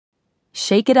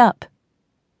Shake it up.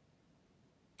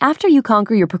 After you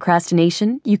conquer your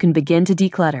procrastination, you can begin to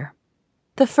declutter.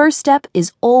 The first step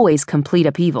is always complete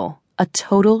upheaval, a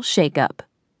total shake-up.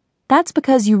 That's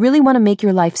because you really want to make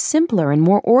your life simpler and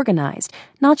more organized,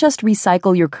 not just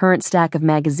recycle your current stack of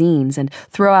magazines and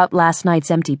throw out last night's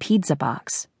empty pizza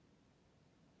box.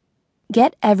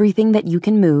 Get everything that you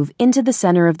can move into the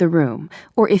center of the room,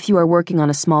 or if you are working on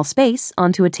a small space,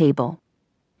 onto a table.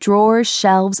 Drawers,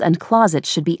 shelves, and closets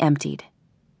should be emptied.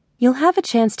 You'll have a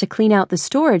chance to clean out the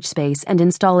storage space and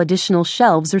install additional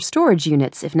shelves or storage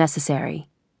units if necessary.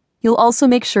 You'll also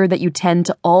make sure that you tend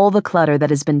to all the clutter that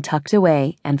has been tucked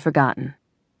away and forgotten.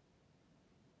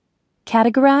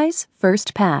 Categorize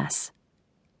First Pass.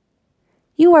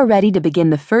 You are ready to begin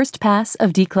the first pass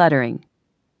of decluttering.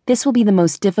 This will be the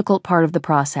most difficult part of the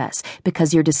process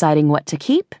because you're deciding what to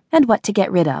keep and what to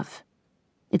get rid of.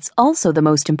 It's also the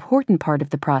most important part of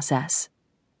the process.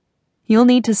 You'll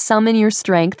need to summon your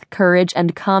strength, courage,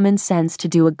 and common sense to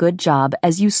do a good job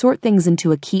as you sort things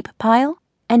into a keep pile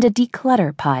and a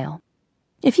declutter pile.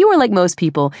 If you are like most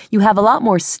people, you have a lot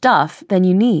more stuff than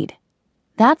you need.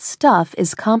 That stuff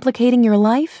is complicating your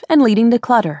life and leading to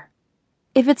clutter.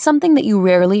 If it's something that you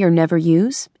rarely or never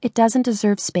use, it doesn't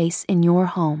deserve space in your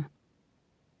home.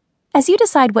 As you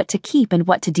decide what to keep and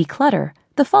what to declutter,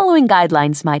 the following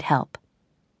guidelines might help.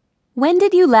 When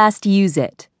did you last use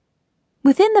it?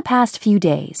 Within the past few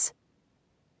days.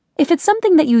 If it's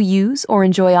something that you use or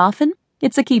enjoy often,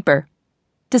 it's a keeper.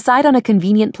 Decide on a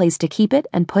convenient place to keep it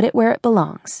and put it where it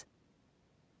belongs.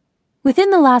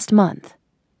 Within the last month.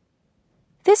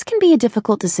 This can be a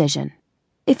difficult decision.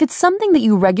 If it's something that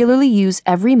you regularly use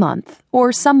every month,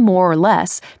 or some more or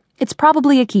less, it's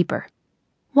probably a keeper.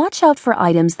 Watch out for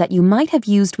items that you might have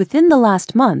used within the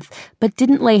last month but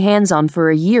didn't lay hands on for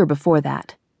a year before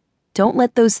that. Don't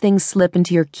let those things slip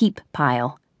into your keep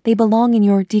pile. They belong in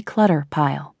your declutter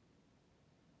pile.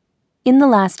 In the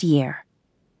last year.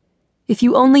 If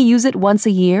you only use it once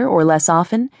a year or less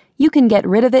often, you can get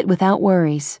rid of it without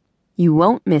worries. You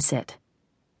won't miss it.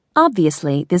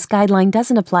 Obviously, this guideline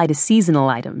doesn't apply to seasonal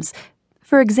items.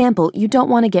 For example, you don't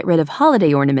want to get rid of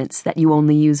holiday ornaments that you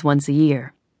only use once a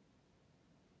year.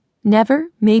 Never,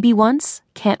 maybe once,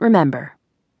 can't remember.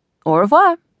 Au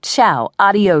revoir. Ciao,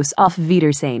 adios, auf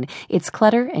Wiedersehen. It's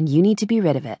clutter and you need to be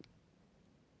rid of it.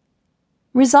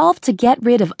 Resolve to get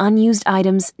rid of unused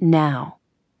items now.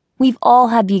 We've all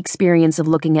had the experience of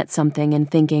looking at something and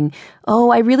thinking,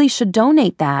 oh, I really should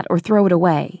donate that or throw it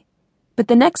away. But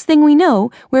the next thing we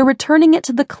know, we're returning it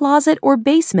to the closet or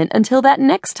basement until that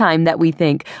next time that we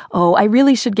think, oh, I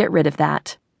really should get rid of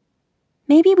that.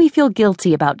 Maybe we feel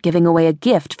guilty about giving away a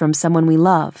gift from someone we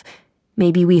love.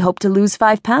 Maybe we hope to lose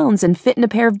 5 pounds and fit in a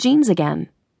pair of jeans again.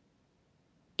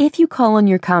 If you call on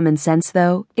your common sense,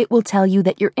 though, it will tell you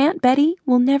that your Aunt Betty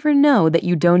will never know that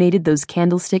you donated those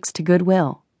candlesticks to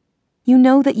Goodwill. You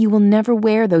know that you will never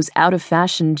wear those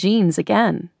out-of-fashion jeans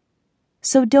again.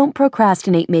 So don't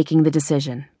procrastinate making the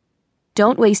decision.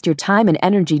 Don't waste your time and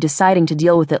energy deciding to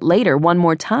deal with it later one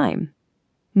more time.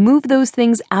 Move those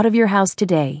things out of your house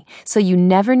today so you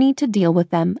never need to deal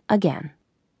with them again.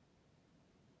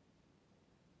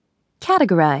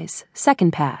 Categorize,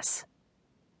 second pass.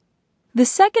 The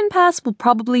second pass will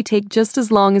probably take just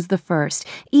as long as the first,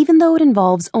 even though it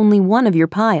involves only one of your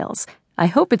piles. I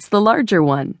hope it's the larger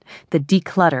one, the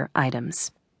declutter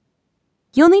items.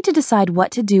 You'll need to decide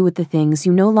what to do with the things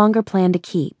you no longer plan to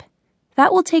keep.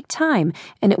 That will take time,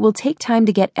 and it will take time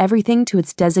to get everything to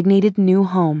its designated new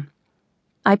home.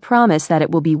 I promise that it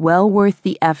will be well worth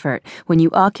the effort when you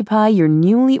occupy your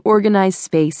newly organized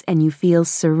space and you feel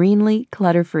serenely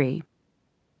clutter-free.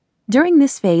 During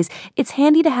this phase, it's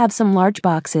handy to have some large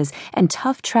boxes and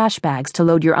tough trash bags to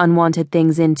load your unwanted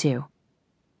things into.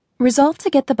 Resolve to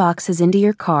get the boxes into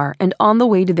your car and on the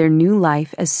way to their new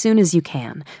life as soon as you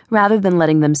can, rather than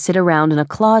letting them sit around in a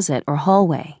closet or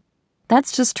hallway.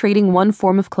 That's just trading one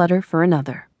form of clutter for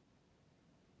another.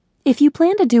 If you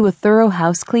plan to do a thorough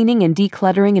house cleaning and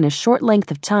decluttering in a short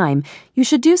length of time, you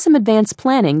should do some advanced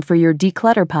planning for your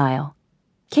declutter pile.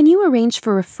 Can you arrange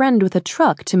for a friend with a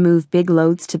truck to move big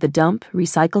loads to the dump,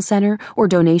 recycle center, or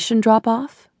donation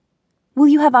drop-off? Will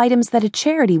you have items that a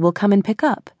charity will come and pick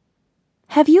up?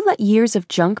 Have you let years of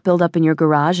junk build up in your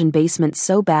garage and basement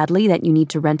so badly that you need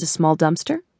to rent a small dumpster?